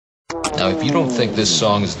Now, if you don't think this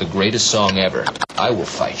song is the greatest song ever, I will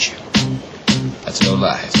fight you. That's no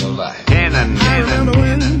lie, it's no lie. I remember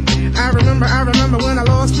when I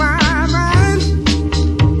lost my mind.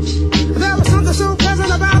 There was something so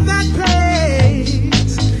pleasant about that place.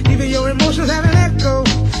 Even your emotions have an echo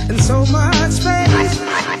in so much space.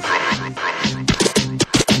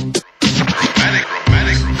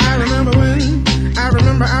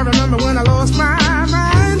 I remember when I lost my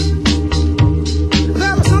mind.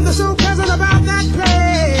 There was something so pleasant about that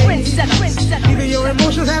place. Even your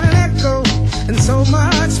emotions have an echo in so much